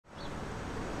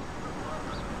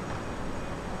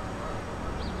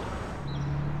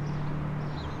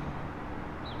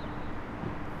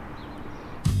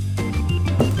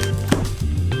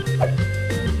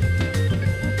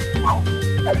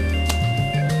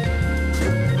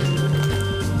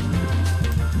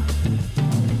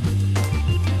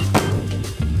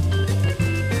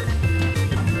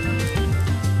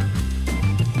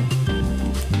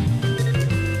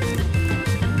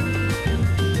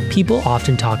People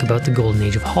often talk about the golden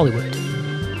age of Hollywood.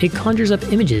 It conjures up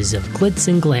images of glitz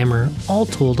and glamour, all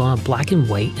told on a black and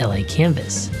white LA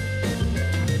canvas.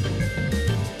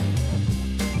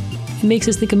 It makes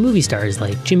us think of movie stars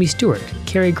like Jimmy Stewart,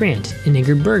 Cary Grant, and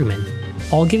Ingrid Bergman,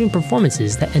 all giving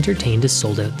performances that entertained a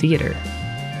sold-out theater.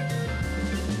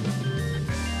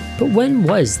 But when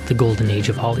was the golden age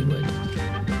of Hollywood?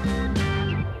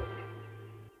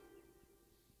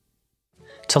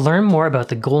 To learn more about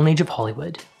the golden age of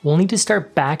Hollywood, we'll need to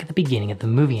start back at the beginning of the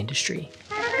movie industry.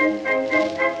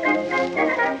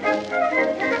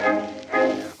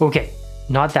 Okay,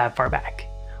 not that far back.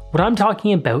 What I'm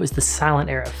talking about is the silent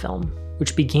era of film,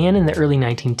 which began in the early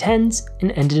 1910s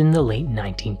and ended in the late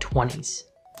 1920s.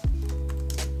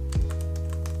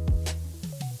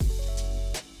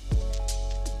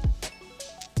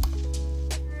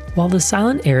 While the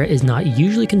silent era is not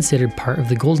usually considered part of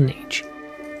the golden age,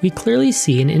 we clearly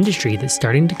see an industry that's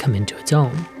starting to come into its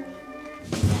own.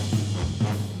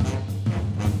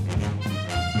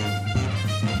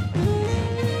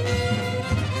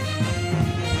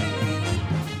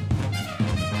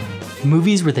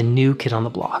 Movies were the new kid on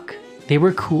the block. They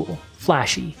were cool,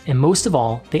 flashy, and most of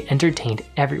all, they entertained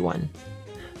everyone,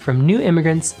 from new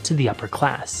immigrants to the upper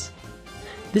class.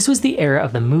 This was the era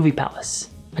of the movie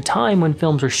palace, a time when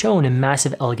films were shown in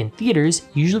massive elegant theaters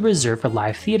usually reserved for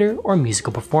live theater or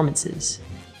musical performances.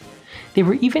 They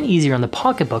were even easier on the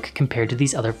pocketbook compared to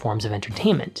these other forms of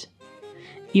entertainment.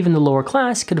 Even the lower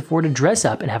class could afford to dress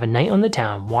up and have a night on the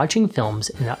town watching films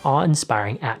in an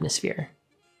awe-inspiring atmosphere.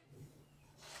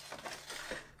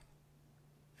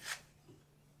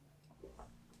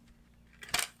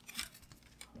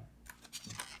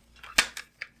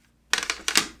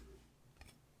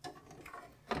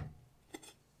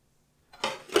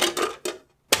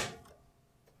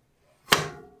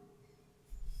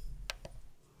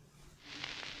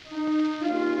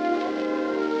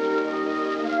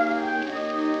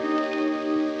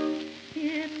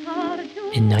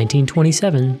 In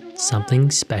 1927,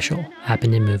 something special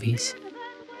happened in movies.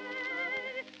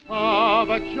 Wait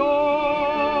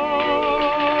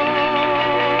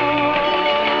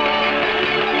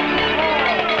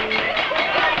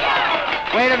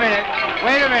a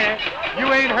minute, you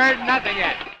ain't heard nothing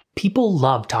yet. People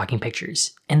loved talking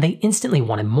pictures, and they instantly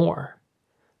wanted more.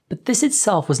 But this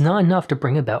itself was not enough to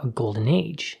bring about a golden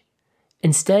age.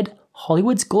 Instead,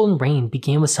 Hollywood's golden reign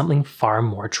began with something far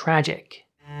more tragic.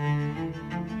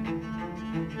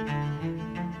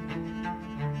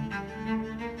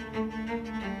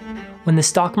 When the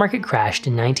stock market crashed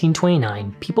in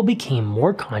 1929, people became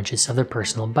more conscious of their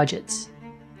personal budgets.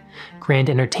 Grand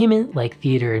entertainment like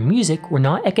theater and music were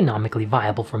not economically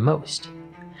viable for most.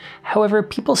 However,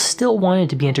 people still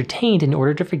wanted to be entertained in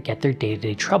order to forget their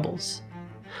day-to-day troubles.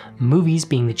 Movies,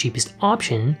 being the cheapest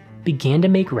option, began to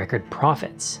make record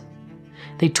profits.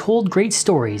 They told great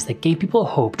stories that gave people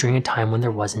hope during a time when there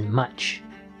wasn't much.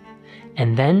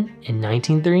 And then, in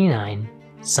 1939,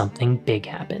 something big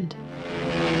happened.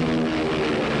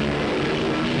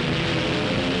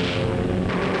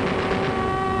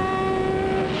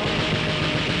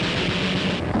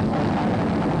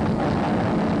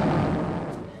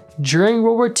 During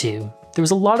World War II, there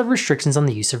was a lot of restrictions on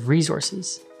the use of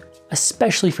resources,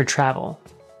 especially for travel.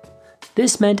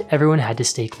 This meant everyone had to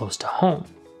stay close to home.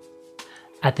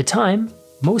 At the time,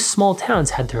 most small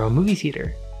towns had their own movie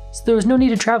theater, so there was no need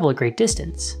to travel a great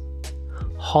distance.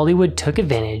 Hollywood took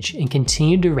advantage and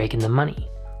continued to rake in the money,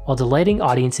 while delighting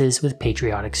audiences with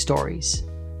patriotic stories.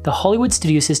 The Hollywood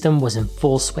studio system was in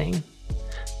full swing.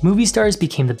 Movie stars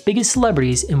became the biggest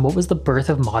celebrities in what was the birth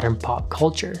of modern pop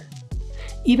culture.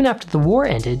 Even after the war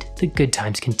ended, the good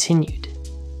times continued.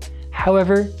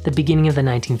 However, the beginning of the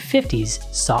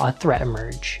 1950s saw a threat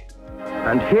emerge.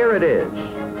 And here it is,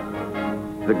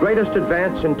 the greatest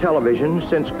advance in television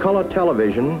since color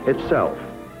television itself.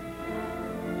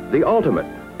 The ultimate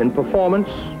in performance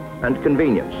and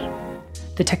convenience.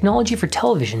 The technology for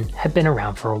television had been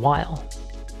around for a while,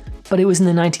 but it was in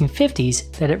the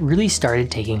 1950s that it really started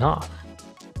taking off.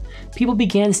 People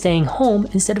began staying home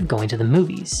instead of going to the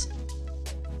movies.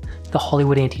 The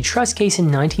Hollywood antitrust case in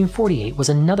 1948 was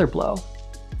another blow.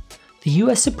 The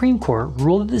US Supreme Court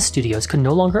ruled that the studios could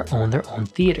no longer own their own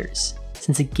theaters,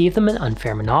 since it gave them an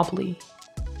unfair monopoly.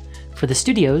 For the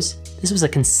studios, this was a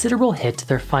considerable hit to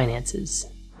their finances.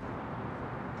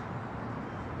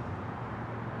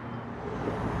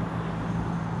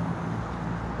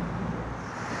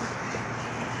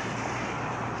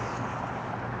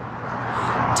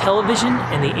 Television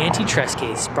and the antitrust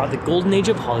case brought the golden age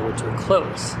of Hollywood to a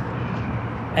close.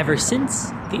 Ever since,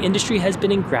 the industry has been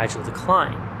in gradual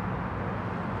decline.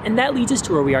 And that leads us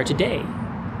to where we are today.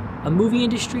 a movie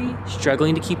industry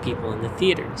struggling to keep people in the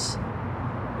theaters.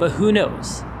 But who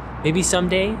knows, maybe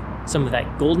someday, some of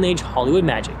that golden age Hollywood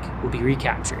magic will be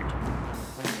recaptured.